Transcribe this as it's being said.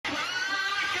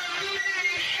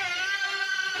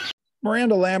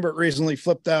Miranda Lambert recently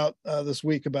flipped out this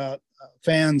week about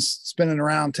fans spinning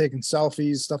around, taking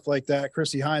selfies, stuff like that.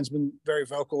 Chrissy Hynde's been very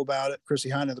vocal about it. Chrissy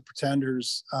Hynde of the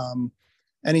Pretenders.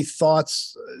 Any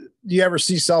thoughts? Do you ever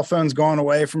see cell phones going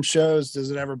away from shows?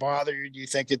 Does it ever bother you? Do you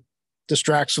think it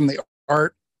distracts from the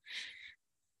art?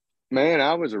 Man,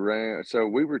 I was around. So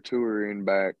we were touring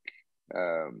back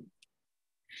um,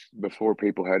 before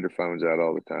people had their phones out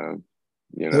all the time.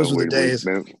 You know, Those were the we've days.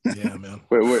 been Yeah, man.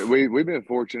 we've been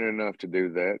fortunate enough to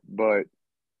do that. But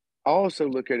I also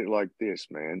look at it like this,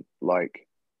 man. Like,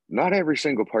 not every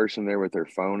single person there with their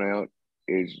phone out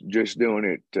is just doing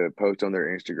it to post on their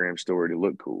Instagram story to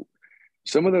look cool.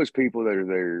 Some of those people that are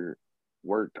there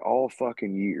worked all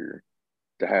fucking year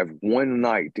to have one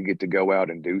night to get to go out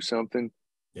and do something.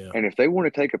 Yeah. And if they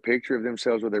want to take a picture of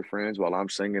themselves with their friends while I'm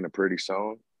singing a pretty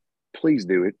song, please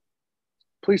do it.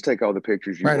 Please take all the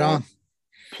pictures you Right want. on.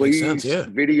 Makes sense, Please yeah.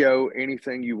 video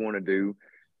anything you want to do.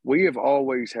 We have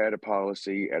always had a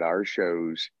policy at our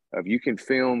shows of you can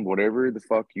film whatever the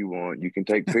fuck you want. You can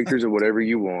take pictures of whatever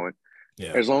you want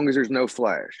Yeah. as long as there's no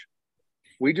flash.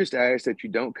 We just ask that you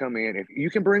don't come in. If you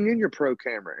can bring in your pro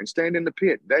camera and stand in the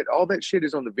pit, that all that shit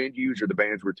is on the venues or the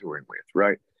bands we're touring with,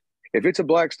 right? If it's a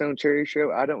Blackstone Cherry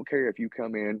show, I don't care if you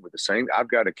come in with the same. I've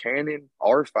got a Canon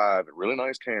R5, a really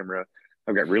nice camera.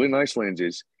 I've got really nice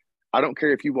lenses. I don't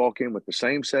care if you walk in with the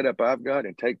same setup I've got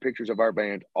and take pictures of our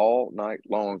band all night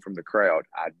long from the crowd.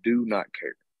 I do not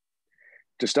care.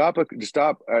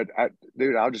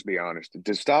 Dude, I'll just be honest.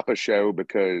 To stop a show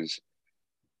because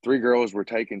three girls were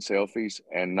taking selfies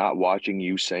and not watching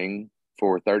you sing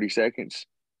for 30 seconds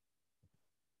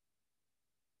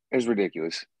is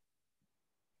ridiculous,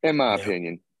 in my Yeah.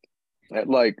 opinion.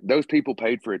 Like, those people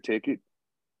paid for a ticket.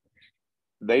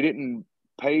 They didn't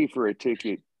pay for a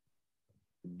ticket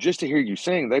just to hear you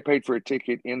sing. They paid for a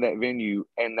ticket in that venue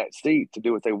and that seat to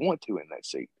do what they want to in that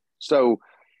seat. So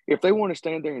if they want to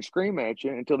stand there and scream at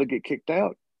you until they get kicked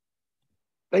out,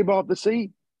 they bought the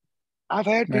seat. I've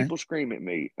had Right. people scream at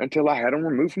me until I had them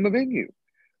removed from the venue.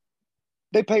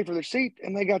 They paid for their seat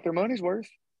and they got their money's worth.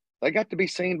 They got to be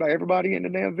seen by everybody in the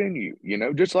damn venue, you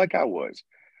know, just like I was.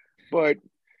 But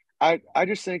I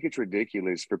just think it's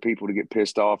ridiculous for people to get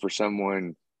pissed off for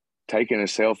someone taking a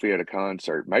selfie at a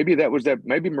concert. Maybe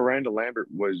Miranda Lambert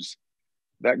was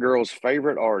that girl's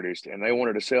favorite artist and they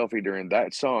wanted a selfie during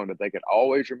that song that they could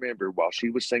always remember while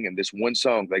she was singing this one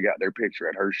song. They got their picture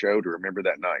at her show to remember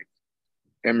that night.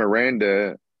 And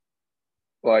Miranda,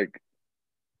 like,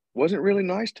 wasn't really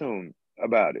nice to him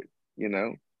about it, you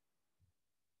know?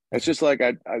 It's just like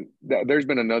there's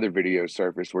been another video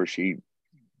surfaced where she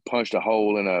punched a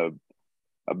hole in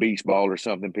a beach ball or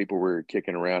something. People were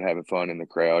kicking around, having fun in the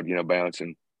crowd, you know,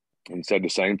 bouncing, and said the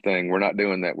same thing. We're not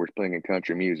doing that. We're playing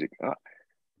country music.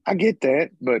 I get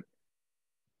that, but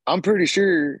I'm pretty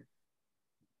sure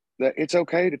that it's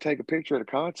okay to take a picture at a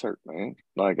concert, man.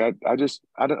 Like, I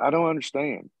don't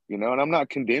understand, you know, and I'm not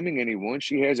condemning anyone.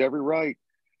 She has every right.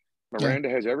 Miranda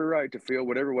has every right to feel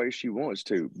whatever way she wants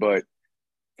to, but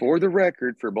for the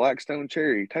record, for Blackstone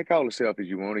Cherry, take all the selfies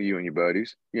you want of you and your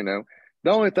buddies. You know,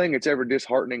 the only thing that's ever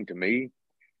disheartening to me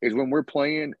is when we're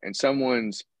playing and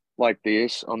someone's like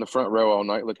this on the front row all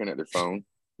night looking at their phone.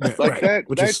 Yeah, Like right. that,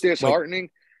 Which that's is like, disheartening.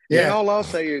 Yeah. And all I'll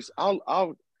say is I'll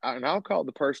call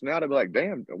the person out and be like,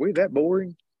 damn, are we that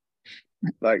boring?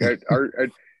 Like,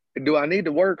 do I need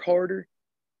to work harder?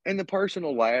 And the person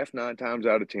will laugh 9 times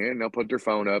out of 10. They'll put their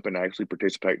phone up and actually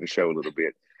participate in the show a little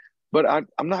bit. But I'm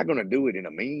not going to do it in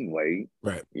a mean way,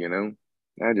 right. you know?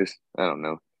 I don't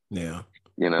know, Yeah.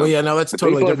 you know? Well, yeah, no, that's The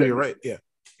totally people different. You're right. Yeah.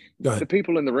 Go The ahead.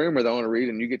 people in the room are the only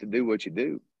reason you get to do what you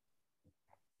do.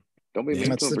 Don't be Yeah. mean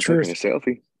That's to them the for truth. taking a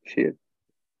selfie. Shit.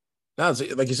 No,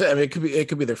 like you said, I mean, it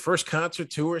could be their first concert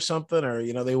too or something, or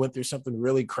you know, they went through something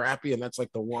really crappy, and that's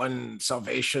like the one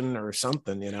salvation or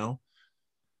something, you know.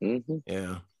 Mm-hmm.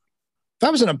 Yeah. If I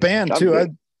was in a band too,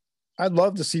 Good. I'd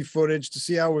love to see footage to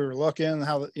see how we were looking,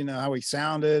 how how we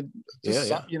sounded, just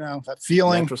Yeah. you know, that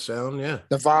feeling, Natural sound. Yeah.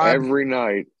 the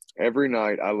vibe. Every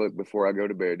night I look before I go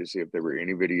to bed to see if there were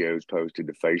any videos posted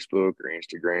to Facebook or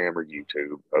Instagram or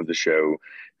YouTube of the show,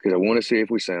 because I want to see if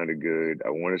we sounded good. I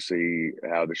want to see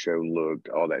how the show looked,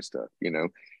 all that stuff, you know.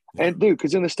 Yeah. And dude,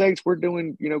 because in the States we're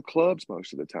doing, you know, clubs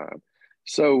most of the time,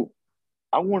 so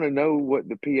I want to know what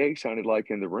the PA sounded like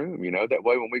in the room, you know. That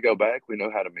way when we go back, we know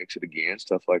how to mix it again,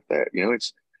 stuff like that. You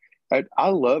know, I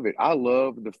love it. I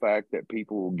love the fact that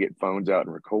people will get phones out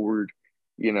and record.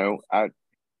 You know,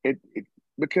 it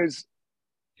because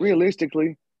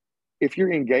realistically, if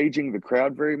you're engaging the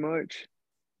crowd very much,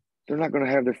 they're not going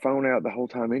to have their phone out the whole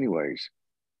time, anyways.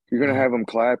 You're going to Mhm. have them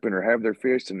clapping or have their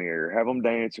fists in the air, or have them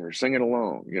dancing or singing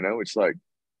along. You know, it's like,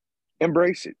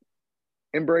 embrace it.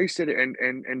 embrace it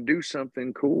and do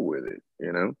something cool with it,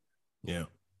 you know? Yeah.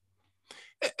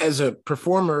 As a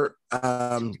performer,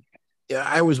 yeah,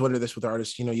 I always wonder this with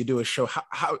artists. You know, you do a show.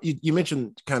 How you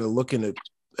mentioned kind of looking at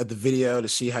the video to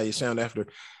see how you sound after.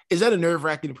 Is that a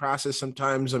nerve-wracking process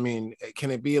sometimes? I mean,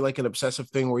 can it be like an obsessive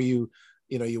thing where you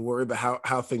worry about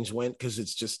how things went because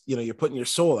it's just, you know, you're putting your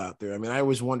soul out there. I mean, I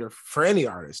always wonder for any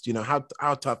artist, you know,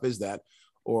 how tough is that?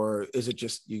 Or is it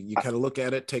just you kind of look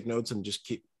at it, take notes, and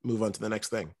just move on to the next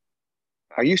thing?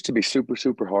 I used to be super,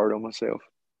 super hard on myself.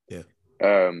 Yeah.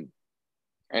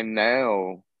 And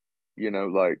now, you know,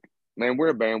 like, man, we're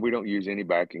a band. We don't use any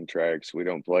backing tracks. We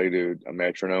don't play to a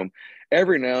metronome.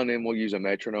 Every now and then we'll use a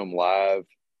metronome live.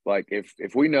 Like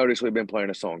if we notice we've been playing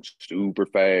a song super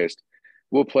fast,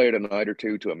 we'll play it a night or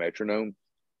two to a metronome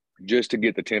just to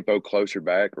get the tempo closer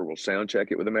back, or we'll sound check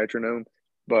it with a metronome.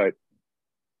 But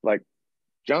like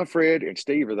John Fred and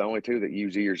Steve are the only two that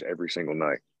use ears every single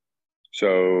night.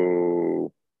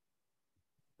 So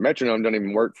metronome don't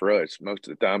even work for us most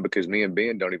of the time because me and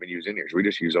Ben don't even use in-ears. We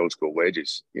just use old school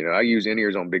wedges. You know, I use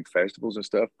in-ears on big festivals and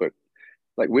stuff, but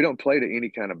like we don't play to any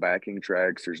kind of backing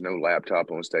tracks. There's no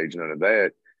laptop on stage, none of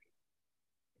that.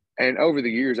 And over the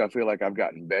years, I feel like I've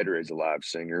gotten better as a live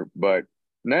singer. But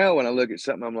now when I look at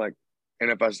something, I'm like,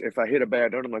 and if I hit a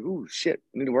bad note, I'm like, ooh, shit,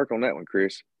 I need to work on that one,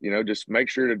 Chris. You know, just make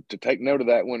sure to take note of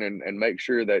that one and make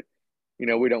sure that, you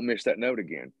know, we don't miss that note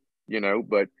again, you know.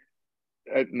 But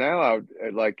now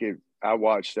I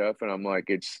watch stuff and I'm like,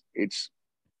 it's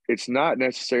not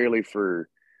necessarily for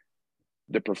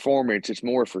the performance. It's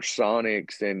more for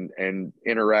sonics and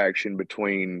interaction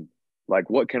between, like,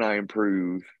 what can I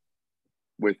improve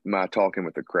with my talking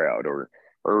with the crowd, or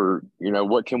you know,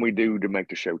 what can we do to make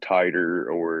the show tighter,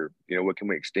 or you know, what can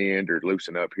we extend or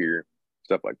loosen up here,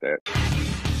 stuff like that. Hey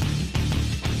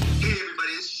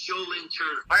everybody, this is Joe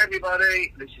Turner. Hi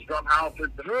everybody, this is Rob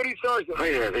Halford. Rudy Thursday.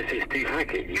 Hi there, this is Steve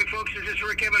Hackett. Hey folks, this is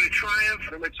Rick Emmett of Triumph,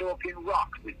 and we're talking rock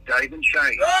with Dave and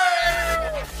Shane. Hey!